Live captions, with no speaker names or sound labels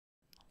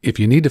If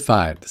you need to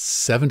find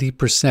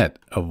 70%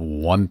 of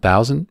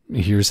 1,000,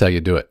 here's how you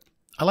do it.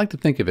 I like to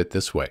think of it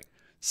this way.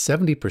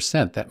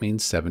 70%, that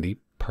means 70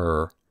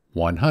 per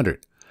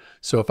 100.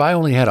 So if I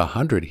only had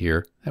 100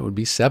 here, that would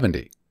be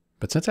 70.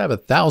 But since I have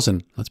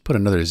 1,000, let's put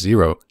another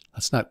 0.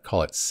 Let's not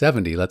call it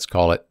 70, let's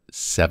call it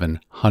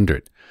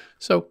 700.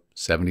 So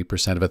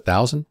 70% of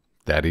 1,000,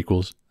 that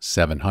equals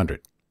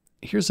 700.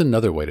 Here's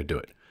another way to do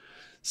it.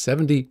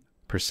 70%,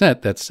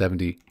 that's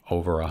 70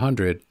 over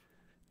 100.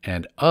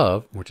 And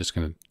of, we're just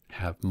going to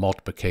have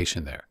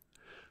multiplication there.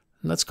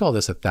 And let's call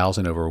this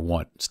 1,000 over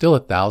 1. Still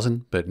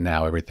 1,000, but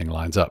now everything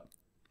lines up.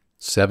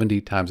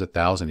 70 times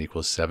 1,000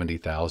 equals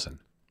 70,000.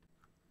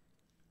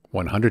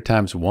 100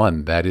 times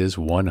 1, that is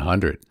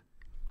 100.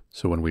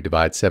 So when we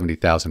divide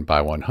 70,000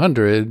 by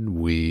 100,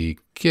 we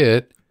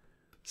get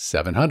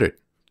 700,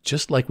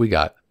 just like we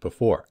got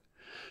before.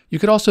 You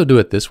could also do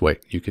it this way.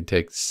 You could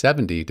take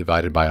 70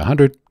 divided by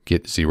 100,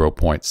 get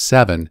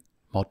 0.7,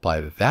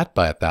 multiply that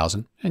by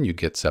 1,000, and you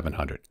get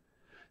 700.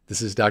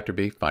 This is Dr.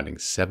 B finding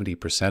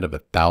 70% of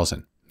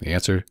 1,000. The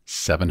answer,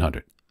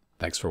 700.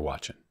 Thanks for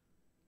watching.